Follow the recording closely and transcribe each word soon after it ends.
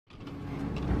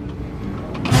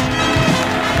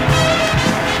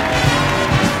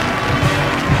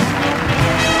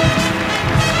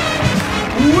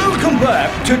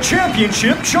to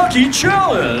Championship Chucky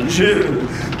Challenge.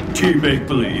 Team Make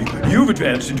Believe, you've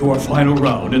advanced into our final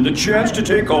round and the chance to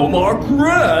take home our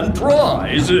grand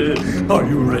prize. Are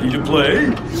you ready to play?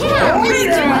 Yeah,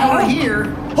 we're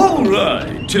here. All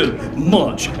right.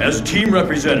 Munch, as team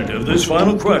representative, this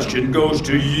final question goes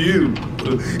to you.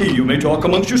 You may talk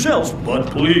amongst yourselves, but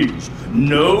please,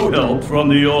 no help from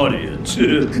the audience.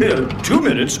 2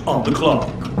 minutes on the clock.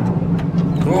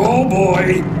 Oh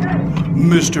boy.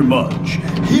 Mr. Munch,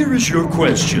 here is your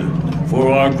question.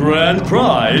 For our grand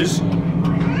prize,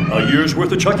 a year's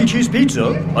worth of Chuck E. Cheese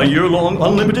pizza, a year-long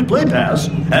unlimited play pass,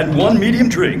 and 1 medium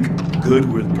drink,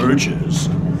 good with purchase.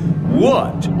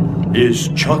 What is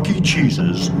Chuck E.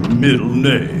 Cheese's middle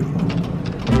name?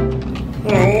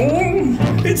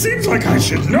 Oh, it seems like I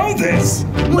should know this.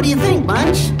 What do you think,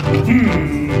 Munch?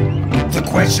 The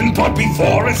question put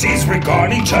before us is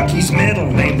regarding Chucky's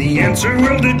middle name. The answer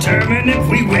will determine if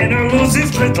we win or lose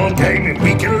this little game. If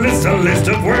we can list a list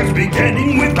of words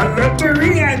beginning with the letter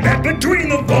E, I bet between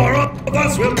the four of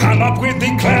us we'll come up with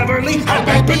it cleverly. I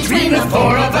bet between the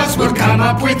four of us we'll come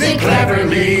up with it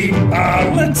cleverly.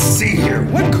 Let's see here,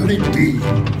 what could it be?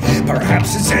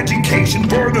 Perhaps it's education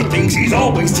for the things he's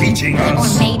always teaching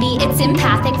us. Or maybe it's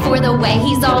empathic for the way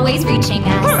he's always reaching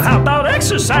us. Or how about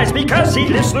exercise because he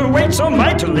lifts the weight so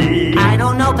mightily? I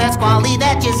don't know, Pasquale,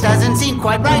 that just doesn't seem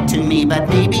quite right to me. But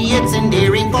maybe it's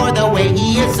endearing for the way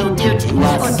he is so dear to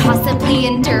us. Or possibly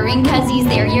enduring cause he's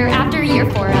there year after year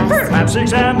for us. Perhaps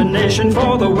examination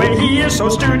for the way he is so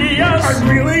studious.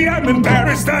 I'm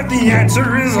embarrassed that the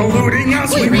answer is eluding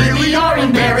us. We really are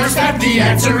embarrassed that the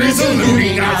answer is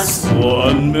eluding us.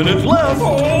 1 minute left.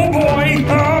 Oh boy,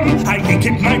 I think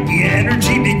it might be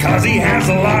energy because he has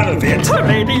a lot of it. Or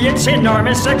maybe it's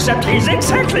enormous except he's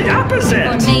exactly opposite.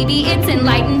 Or maybe it's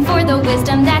enlightened for the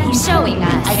wisdom that he's showing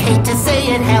us. I hate to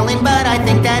say it, Helen, but I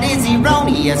think that is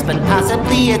erroneous. But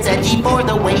possibly it's edgy for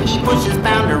the way he pushes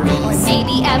boundaries. Or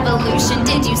maybe evolution,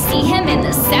 did you see him in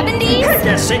the 70s? I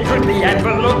guess it could be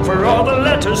envelope for all the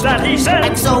letters that he said.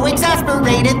 I'm so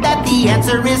exasperated that the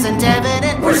answer isn't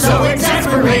evident. We're so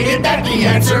exasperated that the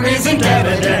answer isn't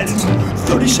evident.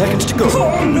 30 seconds to go.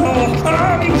 Oh no,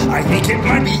 I think it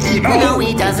might be emo. No,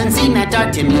 he doesn't seem that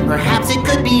dark to me. Perhaps it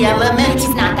could be element.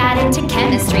 He's not that into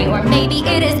chemistry, or maybe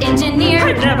it is engineer.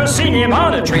 I've never seen him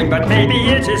on a train, but maybe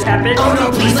it is epic. Oh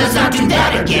no, please let's not do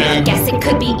that again. Guess it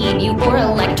could be emu, or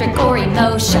electric, or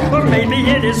emotion. Or maybe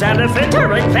it is elephant,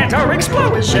 or eggplant, or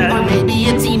explosion. Or maybe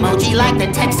it's emoji like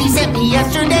the text he sent me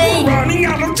yesterday. Running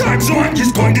out of time, so I'm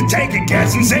just going to take a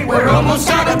guess and say we're almost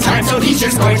out of time, so he's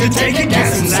just going to take a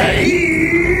guess and say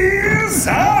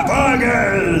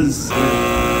esophagus.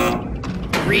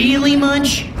 Really,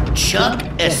 Munch? Chuck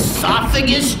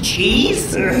esophagus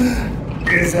cheese?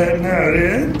 Is that not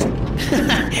it?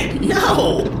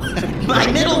 No! My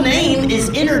middle name is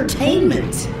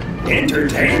Entertainment.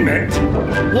 Entertainment?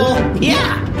 Well,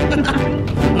 yeah.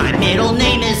 My middle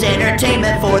name is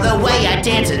Entertainment for the way I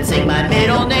dance and sing. My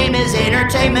middle name is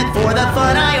Entertainment for the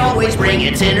fun I always bring.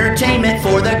 It's entertainment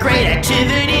for the great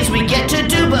activities we get to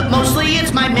do. But mostly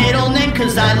it's my middle name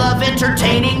cause I love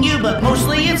entertaining you. But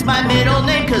mostly it's my middle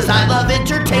name cause I love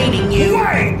entertaining you.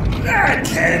 Wait, that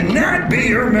cannot be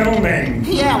your middle name.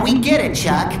 Yeah, we get it,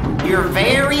 Chuck. You're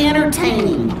very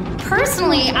entertaining.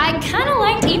 Personally, I kind of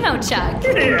liked emo Chuck.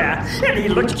 Yeah, and he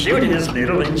looked cute in his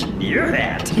little engineer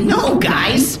hat. No,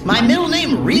 guys. My middle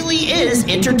name really is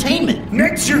Entertainment.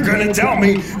 Next you're gonna tell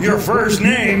me your first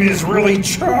name is really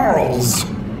Charles.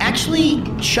 Actually,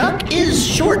 Chuck is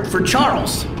short for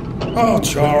Charles. Oh,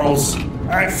 Charles,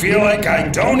 I feel like I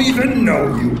don't even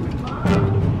know you.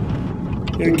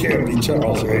 It can't be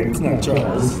Charles, right? It's not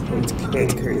Charles.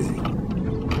 It's crazy.